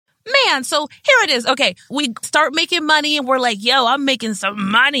man, so here it is. Okay, we start making money and we're like, yo, I'm making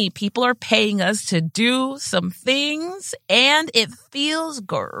some money. People are paying us to do some things and it feels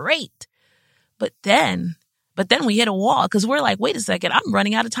great. But then we hit a wall because we're like, wait a second, I'm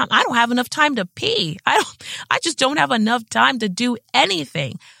running out of time. I don't have enough time to pee. I just don't have enough time to do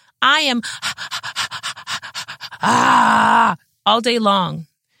anything. I am all day long.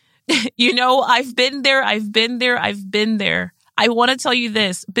 I've been there. I want to tell you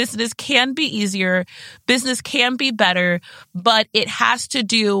this, business can be easier, business can be better, but it has to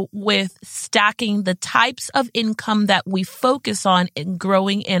do with stacking the types of income that we focus on in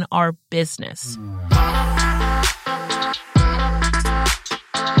growing in our business.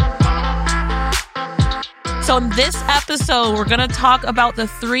 So in this episode, we're going to talk about the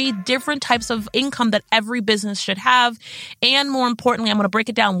 3 different types of income that every business should have. And more importantly, I'm going to break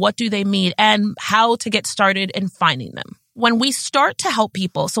it down. What do they mean and how to get started in finding them. When we start to help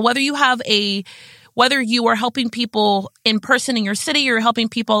people, so whether you are helping people in person in your city or helping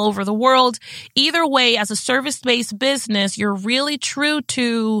people all over the world, either way, as a service-based business, you're really true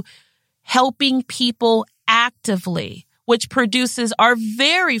to helping people actively, which produces our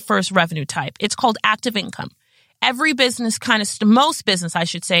very first revenue type. It's called active income. Every business most business, I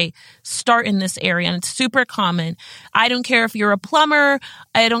should say, start in this area, and it's super common. I don't care if you're a plumber.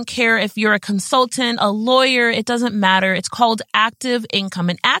 I don't care if you're a consultant, a lawyer. It doesn't matter. It's called active income.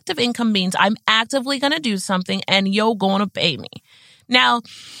 And active income means I'm actively going to do something and you're going to pay me. Now,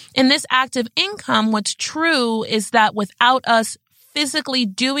 in this active income, what's true is that without us physically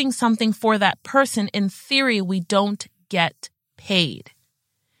doing something for that person, in theory, we don't get paid.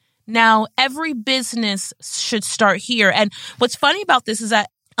 Now, every business should start here. And what's funny about this is that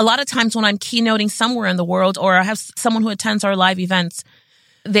a lot of times when I'm keynoting somewhere in the world, or I have someone who attends our live events,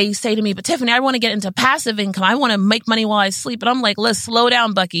 they say to me, but Tiffany, I want to get into passive income. I want to make money while I sleep. And I'm like, let's slow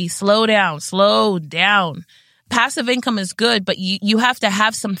down, Bucky. Slow down. Passive income is good, but you have to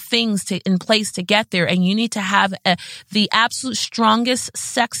have some things in place to get there. And you need to have the absolute strongest,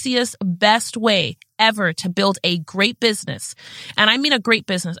 sexiest, best way ever to build a great business. And I mean a great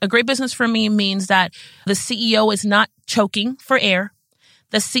business. A great business for me means that the CEO is not choking for air.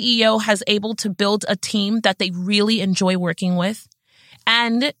 The CEO has able to build a team that they really enjoy working with.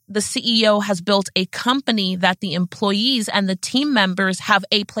 And the CEO has built a company that the employees and the team members have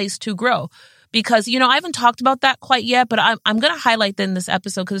a place to grow. Because, I haven't talked about that quite yet, but I'm going to highlight that in this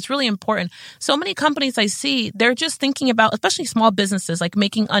episode because it's really important. So many companies I see, they're just thinking about, especially small businesses, like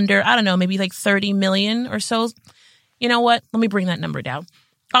making under, maybe like 30 million or so. You know what? Let me bring that number down.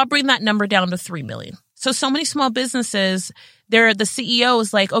 I'll bring that number down to 3 million. So many small businesses, the CEO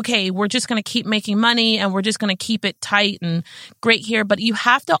is like, okay, we're just going to keep making money and we're just going to keep it tight and great here. But you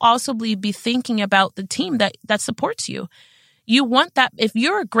have to also be thinking about the team that supports you. You want that. If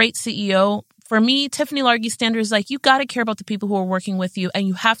you're a great CEO, for me, Tiffany Largie standard is like, you got to care about the people who are working with you, and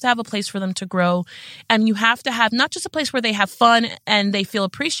you have to have a place for them to grow. And you have to have not just a place where they have fun and they feel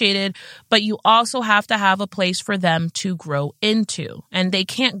appreciated, but you also have to have a place for them to grow into. And they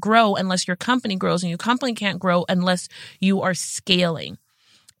can't grow unless your company grows, and your company can't grow unless you are scaling.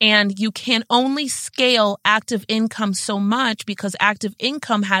 And you can only scale active income so much because active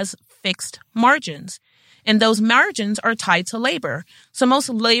income has fixed margins. And those margins are tied to labor. So most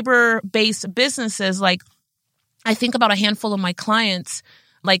labor-based businesses, like I think about a handful of my clients,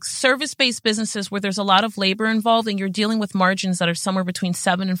 like service-based businesses where there's a lot of labor involved and you're dealing with margins that are somewhere between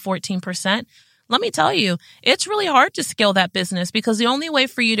 7 and 14%. Let me tell you, it's really hard to scale that business because the only way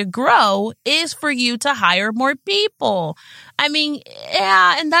for you to grow is for you to hire more people. I mean,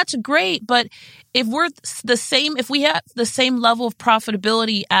 yeah, and that's great, but if we have the same level of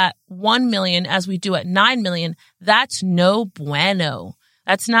profitability at 1 million as we do at 9 million, that's no bueno.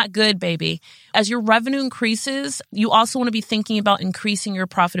 That's not good, baby. As your revenue increases, you also want to be thinking about increasing your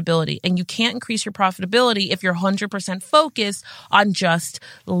profitability. And you can't increase your profitability if you're 100% focused on just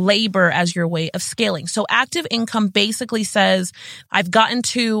labor as your way of scaling. So active income basically says, I've gotten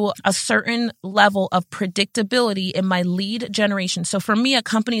to a certain level of predictability in my lead generation. So for me, a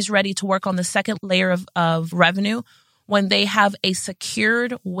company is ready to work on the second layer of revenue when they have a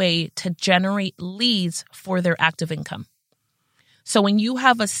secured way to generate leads for their active income. So when you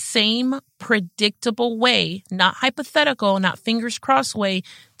have a same predictable way, not hypothetical, not fingers crossed way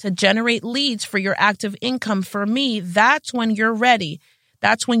to generate leads for your active income, for me, that's when you're ready.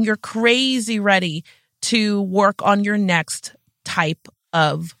 That's when you're crazy ready to work on your next type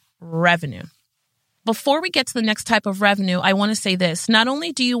of revenue. Before we get to the next type of revenue, I want to say this. Not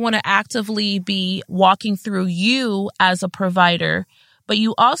only do you want to actively be walking through you as a provider, but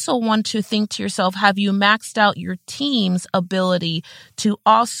you also want to think to yourself, have you maxed out your team's ability to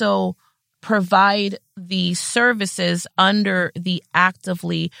also provide the services under the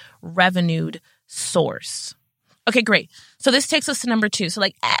actively revenued source? Okay, great. So this takes us to number 2. So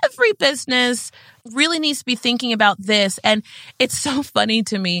like every business really needs to be thinking about this. And it's so funny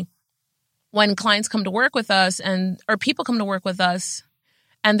to me when clients come to work with us or people come to work with us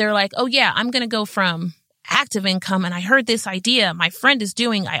and they're like, oh yeah, I'm going to go from active income. And I heard this idea my friend is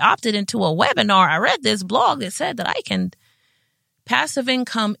doing. I opted into a webinar. I read this blog that said that I can. Passive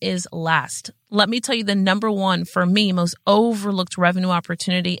income is last. Let me tell you the number one, for me, most overlooked revenue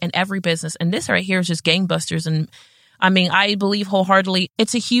opportunity in every business. And this right here is just gangbusters. And I mean, I believe wholeheartedly,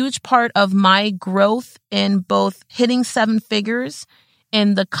 it's a huge part of my growth in both hitting 7 figures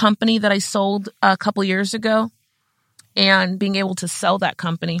in the company that I sold a couple years ago and being able to sell that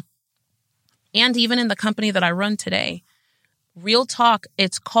company. And even in the company that I run today. Real talk,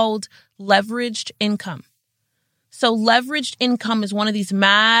 it's called leveraged income. So leveraged income is one of these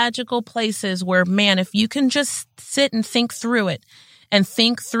magical places where, man, if you can just sit and think through it and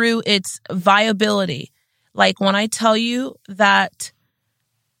think through its viability, like when I tell you that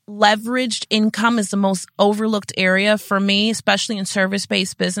leveraged income is the most overlooked area for me, especially in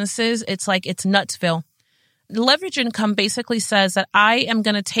service-based businesses, it's like it's Nutsville. Leverage income basically says that I am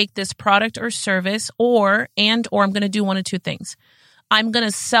going to take this product or service or I'm going to do one of 2 things. I'm going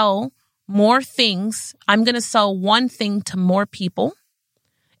to sell more things. I'm going to sell one thing to more people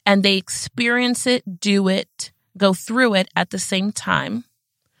and they experience it, do it, go through it at the same time.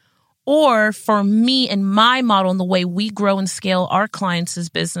 Or for me and my model and the way we grow and scale our clients as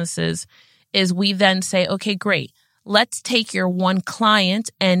businesses is we then say, okay, great. Let's take your one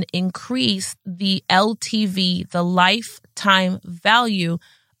client and increase the LTV, the lifetime value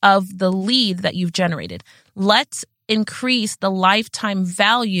of the lead that you've generated. Let's increase the lifetime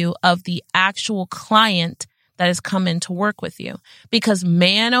value of the actual client that has come in to work with you. Because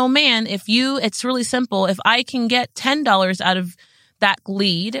man, oh man, it's really simple. If I can get $10 out of that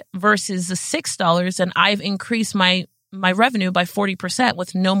lead versus the $6, and I've increased my revenue by 40%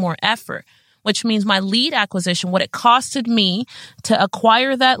 with no more effort, which means my lead acquisition, what it costed me to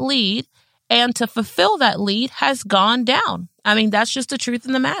acquire that lead and to fulfill that lead has gone down. I mean, that's just the truth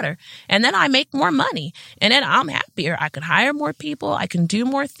of the matter. And then I make more money and then I'm happier. I can hire more people. I can do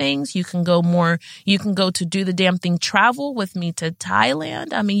more things. You can go to do the damn thing, travel with me to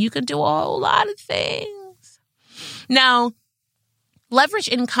Thailand. I mean, you can do a whole lot of things. Now, leverage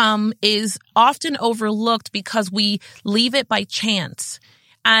income is often overlooked because we leave it by chance.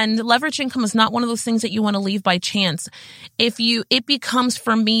 And leverage income is not one of those things that you want to leave by chance. It becomes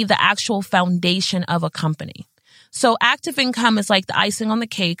for me the actual foundation of a company. So active income is like the icing on the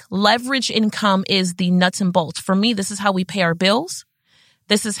cake. Leverage income is the nuts and bolts. For me, this is how we pay our bills.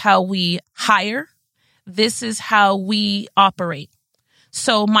 This is how we hire. This is how we operate.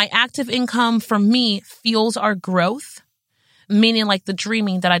 So my active income for me fuels our growth, meaning like the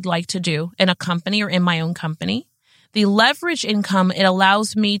dreaming that I'd like to do in a company or in my own company. The leverage income, it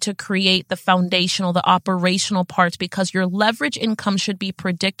allows me to create the foundational, the operational parts, because your leverage income should be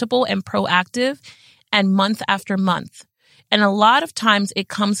predictable and proactive and month after month. And a lot of times it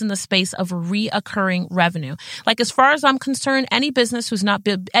comes in the space of reoccurring revenue. Like as far as I'm concerned, any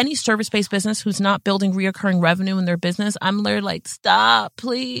service-based business who's not building reoccurring revenue in their business, I'm literally like, stop,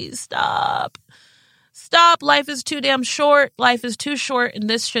 please stop. Stop. Life is too damn short. Life is too short and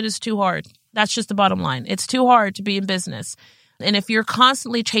this shit is too hard. That's just the bottom line. It's too hard to be in business. And if you're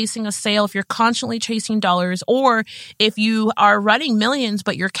constantly chasing a sale, if you're constantly chasing dollars, or if you are running millions,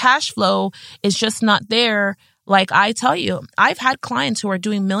 but your cash flow is just not there, like I tell you, I've had clients who are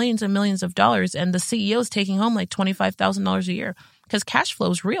doing millions and millions of dollars and the CEO is taking home like $25,000 a year because cash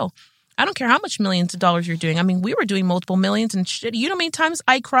flow is real. I don't care how much millions of dollars you're doing. I mean, we were doing multiple millions and shit. You know how many times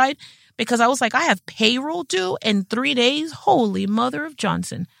I cried because I was like, I have payroll due in 3 days. Holy mother of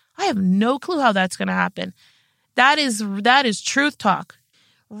Johnson. I have no clue how that's going to happen. That is truth talk.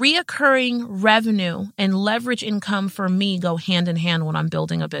 Reoccurring revenue and leverage income for me go hand in hand when I'm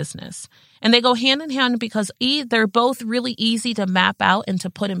building a business. And they go hand in hand because they're both really easy to map out and to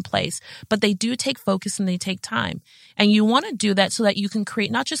put in place, but they do take focus and they take time. And you want to do that so that you can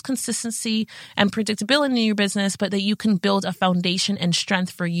create not just consistency and predictability in your business, but that you can build a foundation and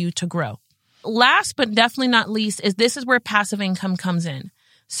strength for you to grow. Last but definitely not least this is where passive income comes in.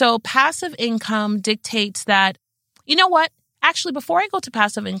 So passive income dictates that, you know what? Actually, before I go to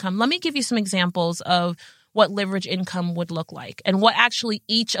passive income, let me give you some examples of what leverage income would look like and what actually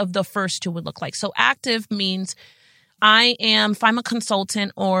each of the first two would look like. So active means if I'm a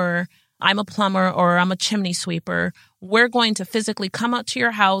consultant or I'm a plumber or I'm a chimney sweeper We're going to physically come out to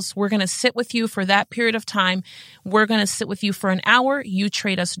your house. We're going to sit with you for that period of time. We're going to sit with you for an hour. You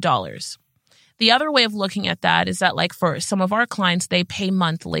trade us dollars. The other way of looking at that is that, like, for some of our clients, they pay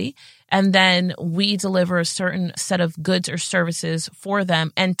monthly, and then we deliver a certain set of goods or services for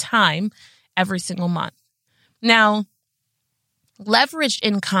them and time every single month. Now, leveraged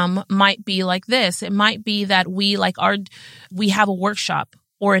income might be like this. It might be that we have a workshop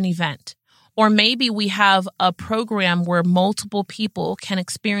or an event, or maybe we have a program where multiple people can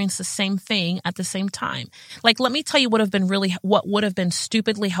experience the same thing at the same time. Like, let me tell you what would have been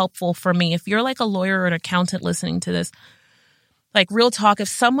stupidly helpful for me. If you're like a lawyer or an accountant listening to this, like, real talk,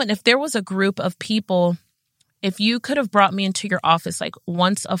 if there was a group of people, if you could have brought me into your office like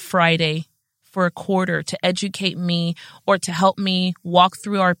once a Friday for a quarter to educate me or to help me walk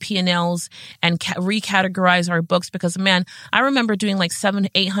through our P&Ls and recategorize our books, because, man, I remember doing like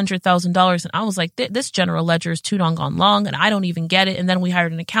 $700,000-$800,000 and I was like, this general ledger is too doggone long and I don't even get it. And then we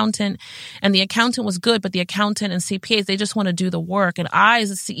hired an accountant, and the accountant was good, but the accountant and CPAs, they just want to do the work. And I, as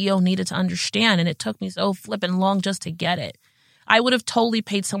a CEO, needed to understand, and it took me so flipping long just to get it. I would have totally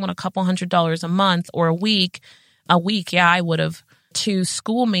paid someone a couple $100 a month or a week. Yeah, I would have, to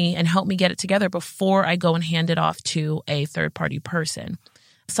school me and help me get it together before I go and hand it off to a third-party person.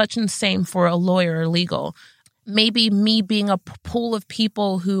 Such and same for a lawyer or legal. Maybe me being a pool of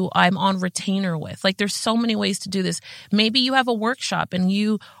people who I'm on retainer with. Like, there's so many ways to do this. Maybe you have a workshop and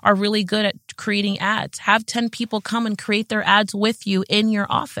you are really good at creating ads. Have 10 people come and create their ads with you in your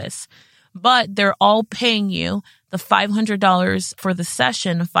office, but they're all paying you the $500 for the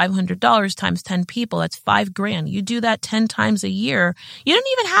session. $500 times 10 people, that's $5,000. You do that 10 times a year. You don't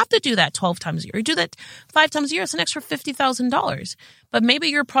even have to do that 12 times a year. You do that 5 times a year, it's an extra $50,000. But maybe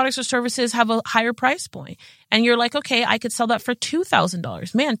your products or services have a higher price point, and you're like, okay, I could sell that for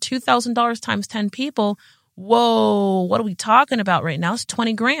 $2,000. Man, $2,000 times 10 people. Whoa, what are we talking about right now? It's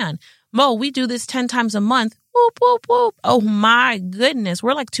 $20,000. Mo, we do this 10 times a month. Whoop, whoop, whoop. Oh my goodness.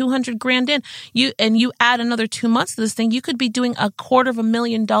 We're like $200,000 in. You add another 2 months to this thing, you could be doing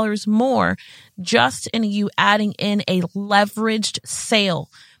 $250,000 more just in you adding in a leveraged sale.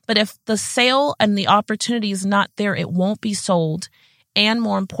 But if the sale and the opportunity is not there, it won't be sold. And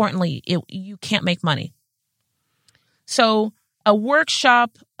more importantly, you can't make money. So a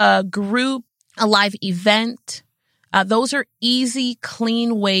workshop, a group, a live event, those are easy,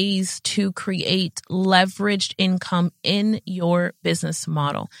 clean ways to create leveraged income in your business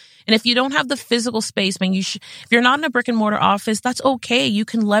model. And if you don't have the physical space, man, if you're not in a brick and mortar office, that's okay. You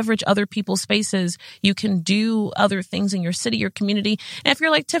can leverage other people's spaces. You can do other things in your city, your community. And if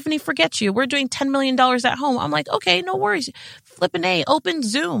you're like, Tiffany, forget you, we're doing $10 million at home. I'm like, okay, no worries. Flippin' A, open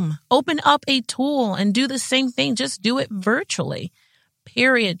Zoom, open up a tool and do the same thing. Just do it virtually.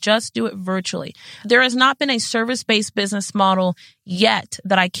 Period. Just do it virtually. There has not been a service-based business model yet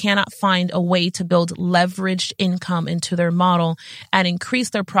that I cannot find a way to build leveraged income into their model and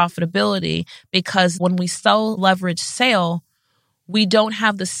increase their profitability, because when we sell leveraged sale, we don't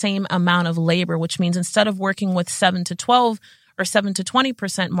have the same amount of labor, which means instead of working with 7 to 12 or 7 to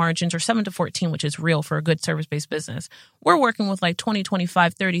 20% margins, or 7 to 14, which is real for a good service-based business, we're working with like 20,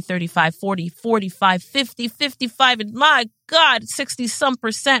 25, 30, 35, 40, 45, 50, 55, and my God,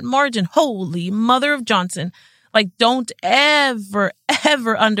 60-some% margin. Holy mother of Johnson. Like, don't ever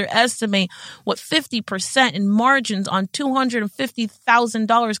underestimate what 50% in margins on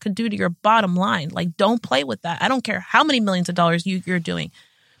 $250,000 could do to your bottom line. Like, don't play with that. I don't care how many millions of dollars you're doing.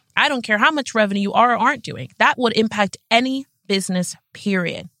 I don't care how much revenue you are or aren't doing. That would impact any business,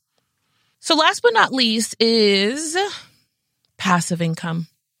 period. So last but not least is passive income.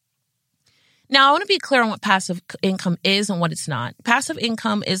 Now, I want to be clear on what passive income is and what it's not. Passive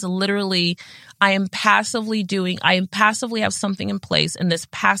income is literally, I am passively have something in place, and this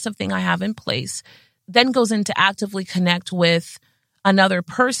passive thing I have in place then goes into actively connect with another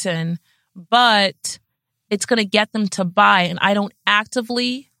person, but it's going to get them to buy, and I don't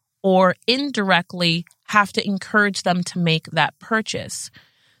actively or indirectly have to encourage them to make that purchase.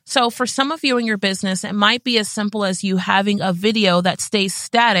 So for some of you in your business, it might be as simple as you having a video that stays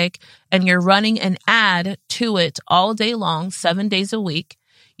static and you're running an ad to it all day long, 7 days a week.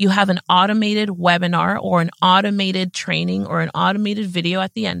 You have an automated webinar or an automated training or an automated video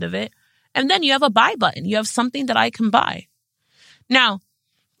at the end of it. And then you have a buy button. You have something that I can buy. Now,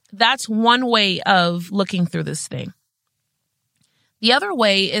 that's one way of looking through this thing. The other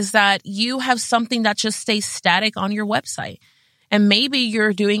way is that you have something that just stays static on your website. And maybe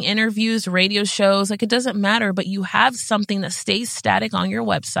you're doing interviews, radio shows, like it doesn't matter, but you have something that stays static on your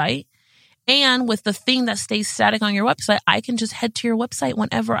website. And with the thing that stays static on your website, I can just head to your website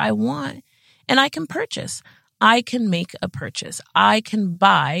whenever I want and I can purchase. I can make a purchase. I can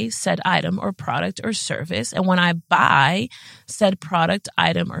buy said item or product or service. And when I buy said product,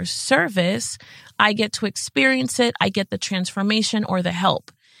 item, or service, I get to experience it. I get the transformation or the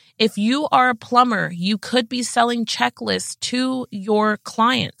help. If you are a plumber, you could be selling checklists to your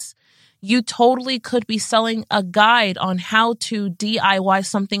clients. You totally could be selling a guide on how to DIY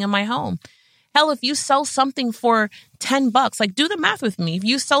something in my home. Hell, if you sell something for $10, like do the math with me. If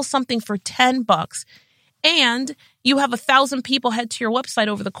you sell something for $10 and you have 1,000 people head to your website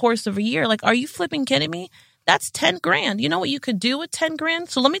over the course of a year, like, are you flipping kidding me? That's 10 grand. You know what you could do with 10 grand?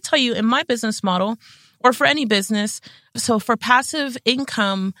 So let me tell you, in my business model, or for any business, so for passive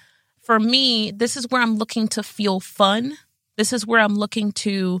income, for me, this is where I'm looking to feel fun. This is where I'm looking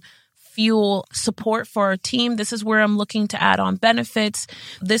to fuel support for our team. This is where I'm looking to add on benefits.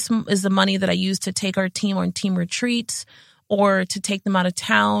 This is the money that I use to take our team on team retreats, or to take them out of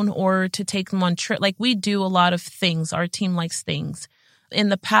town, or to take them on trip. Like, we do a lot of things. Our team likes things. In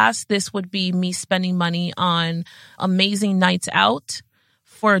the past, this would be me spending money on amazing nights out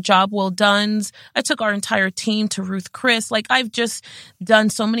for a job well done. I took our entire team to Ruth Chris. Like, I've just done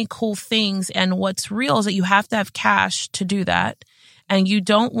so many cool things. And what's real is that you have to have cash to do that. And you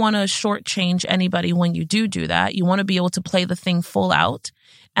don't want to shortchange anybody when you do that. You want to be able to play the thing full out.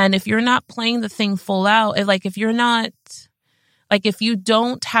 And if you're not playing the thing full out, if you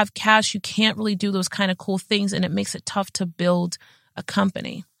don't have cash, you can't really do those kind of cool things, and it makes it tough to build a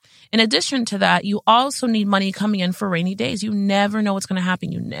company. In addition to that, you also need money coming in for rainy days. You never know what's going to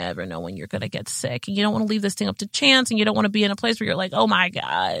happen. You never know when you're going to get sick. And you don't want to leave this thing up to chance, and you don't want to be in a place where you're like, oh my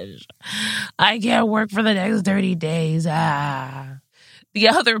gosh, I can't work for the next 30 days. The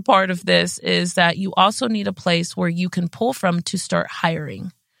other part of this is that you also need a place where you can pull from to start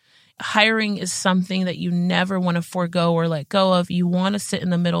hiring. Hiring is something that you never want to forego or let go of. You want to sit in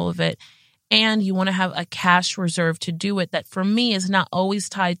the middle of it, and you want to have a cash reserve to do it that, for me, is not always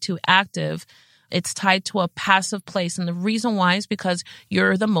tied to active. It's tied to a passive place. And the reason why is because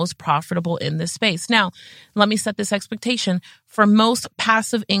you're the most profitable in this space. Now, let me set this expectation. For most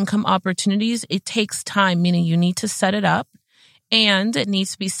passive income opportunities, it takes time, meaning you need to set it up. And it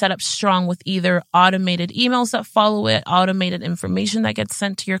needs to be set up strong with either automated emails that follow it, automated information that gets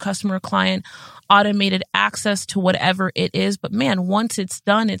sent to your customer or client, automated access to whatever it is. But man, once it's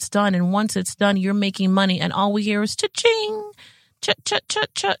done, it's done. And once it's done, you're making money. And all we hear is cha-ching,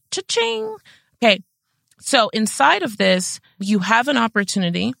 cha-cha-cha-cha-cha-ching. Okay, so inside of this, you have an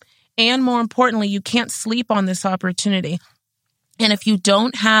opportunity. And more importantly, you can't sleep on this opportunity. And if you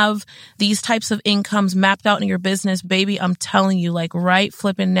don't have these types of incomes mapped out in your business, baby, I'm telling you, like, right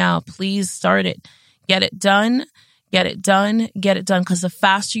flipping now, please start it. Get it done. Get it done. Get it done. Because the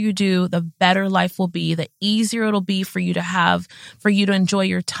faster you do, the better life will be, the easier it'll be for you to enjoy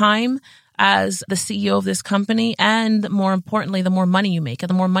your time as the CEO of this company. And more importantly, the more money you make. And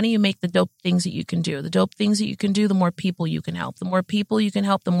the more money you make, the dope things that you can do. The dope things that you can do, the more people you can help. The more people you can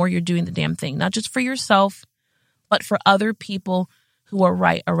help, the more you're doing the damn thing. Not just for yourself, but for other people who are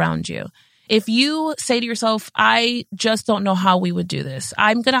right around you. If you say to yourself, I just don't know how we would do this,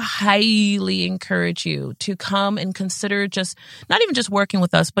 I'm going to highly encourage you to come and consider not even just working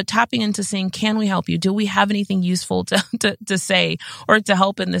with us, but tapping into saying, can we help you? Do we have anything useful to say or to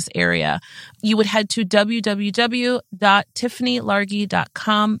help in this area? You would head to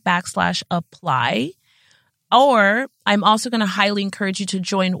www.tiffanylargie.com/apply. Or I'm also going to highly encourage you to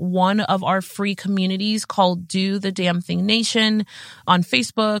join one of our free communities called Do the Damn Thing Nation on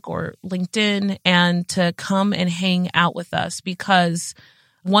Facebook or LinkedIn, and to come and hang out with us, because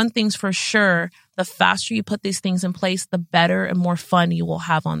one thing's for sure, the faster you put these things in place, the better and more fun you will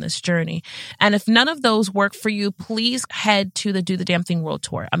have on this journey. And if none of those work for you, please head to the Do the Damn Thing World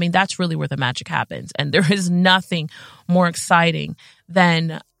Tour. I mean, that's really where the magic happens. And there is nothing more exciting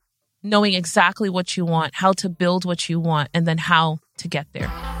than knowing exactly what you want, how to build what you want, and then how to get there.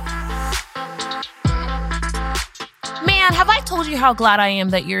 Man, have I told you how glad I am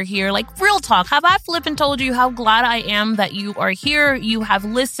that you're here? Like, real talk, have I flippin' told you how glad I am that you are here, you have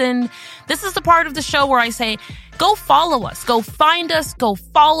listened? This is the part of the show where I say, go follow us, go find us, go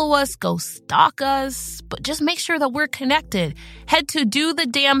follow us, go stalk us, but just make sure that we're connected. Head to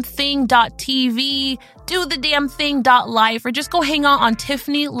dothedamnthing.tv, dothedamnthing.life, or just go hang out on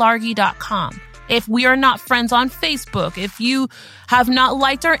tiffanylargie.com. If we are not friends on Facebook, if you have not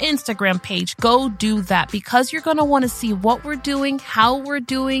liked our Instagram page, go do that, because you're going to want to see what we're doing, how we're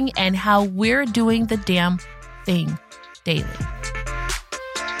doing, and how we're doing the damn thing daily.